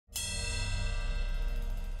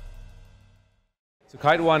So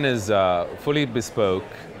KiteOne is a fully bespoke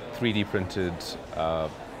 3D printed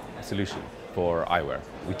solution for eyewear.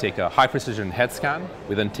 We take a high precision head scan,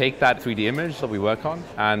 we then take that 3D image that we work on,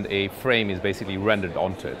 and a frame is basically rendered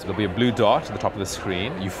onto it. So there'll be a blue dot at the top of the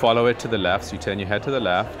screen. You follow it to the left, so you turn your head to the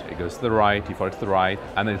left, it goes to the right, you follow it to the right,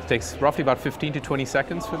 and then it takes roughly about 15 to 20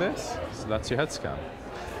 seconds for this. So that's your head scan.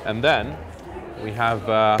 And then we have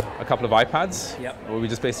a couple of iPads where we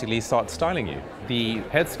just basically start styling you. The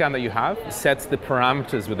head scan that you have sets the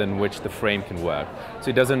parameters within which the frame can work. So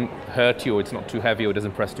it doesn't hurt you, or it's not too heavy, or it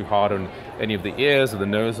doesn't press too hard on any of the ears or the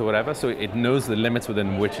nose or whatever, so it knows the limits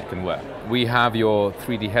within which it can work. We have your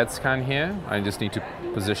 3D head scan here. I just need to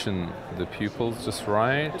position the pupils just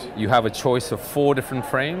right. You have a choice of 4 different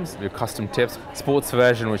frames, your custom tips, sports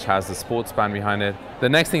version which has the sports band behind it. The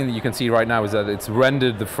next thing that you can see right now is that it's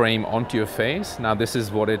rendered the frame onto your face. Now this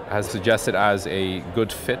is what it has suggested as a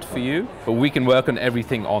good fit for you, but we can work on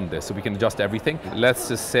everything on this, so we can adjust everything. Let's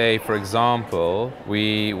just say, for example,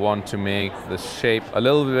 we want to make the shape a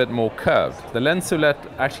little bit more curved. The lens silhouette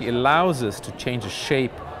actually allows us to change the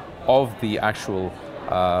shape of the actual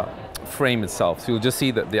frame itself. So you'll just see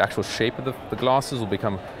that the actual shape of the glasses will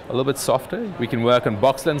become a little bit softer. We can work on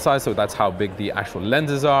box lens size, so that's how big the actual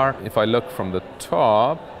lenses are. If I look from the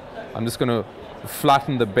top, I'm just going to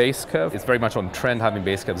flatten the base curve. It's very much on trend having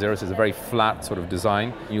base curve 0, so it's a very flat sort of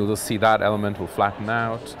design. You'll just see that element will flatten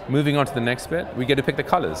out. Moving on to the next bit, we get to pick the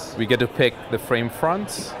colors. We get to pick the frame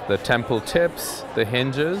fronts, the temple tips, the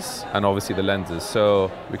hinges, and obviously the lenses.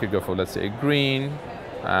 So we could go for, let's say, a green,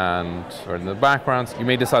 and right in the background, you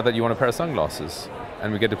may decide that you want a pair of sunglasses,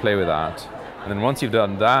 and we get to play with that. And then once you've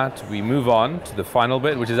done that, we move on to the final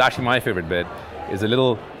bit, which is actually my favorite bit, is a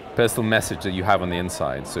little personal message that you have on the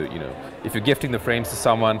inside. So, you know, if you're gifting the frames to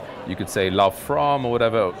someone, you could say love from or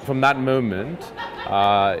whatever. From that moment,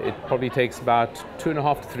 it probably takes about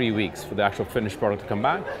 2.5 to 3 weeks for the actual finished product to come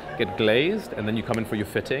back, get glazed, and then you come in for your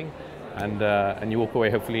fitting, and you walk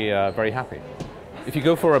away hopefully very happy. If you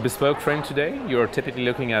go for a bespoke frame today, you're typically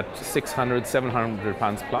looking at 600, 700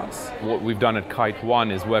 pounds plus. What we've done at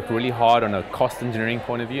KiteOne is work really hard on a cost engineering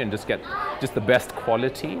point of view and just get the best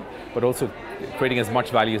quality, but also creating as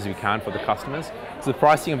much value as we can for the customers. So the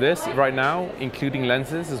pricing of this right now, including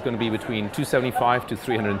lenses, is going to be between 275 to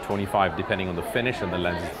 325, depending on the finish and the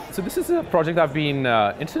lenses. So this is a project I've been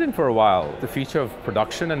interested in for a while. The future of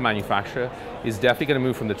production and manufacture is definitely going to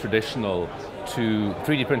move from the traditional to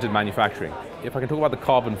 3D printed manufacturing. If I can talk about the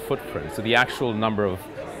carbon footprint, so the actual number of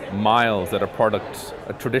miles that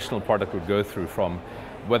a traditional product would go through, from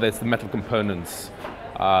whether it's the metal components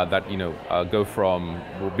that go from,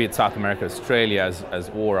 be it South America, Australia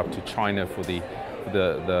as ore, up to China for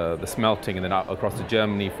the smelting, and then across to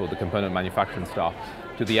Germany for the component manufacturing stuff,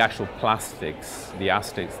 to the actual plastics, the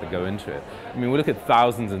acetates that go into it. I mean, we look at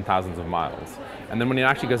thousands and thousands of miles. And then when it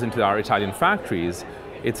actually goes into our Italian factories,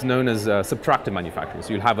 it's known as subtractive manufacturing.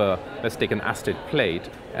 So you'll have let's take an acetate plate,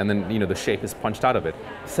 and then the shape is punched out of it.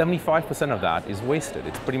 75% of that is wasted.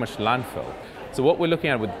 It's pretty much landfill. So what we're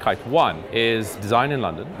looking at with KiteOne is design in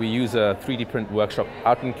London. We use a 3D print workshop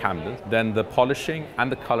out in Camden. Then the polishing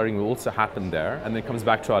and the coloring will also happen there, and then it comes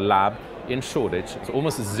back to our lab in Shoreditch. It's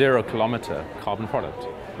almost a 0-kilometer carbon product.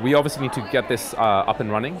 We obviously need to get this up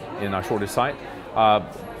and running in our Shoreditch site.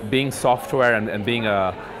 Being software and being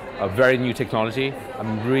a very new technology,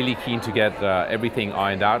 I'm really keen to get everything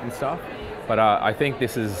ironed out and stuff. But I think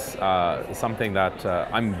this is something that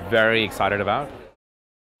I'm very excited about.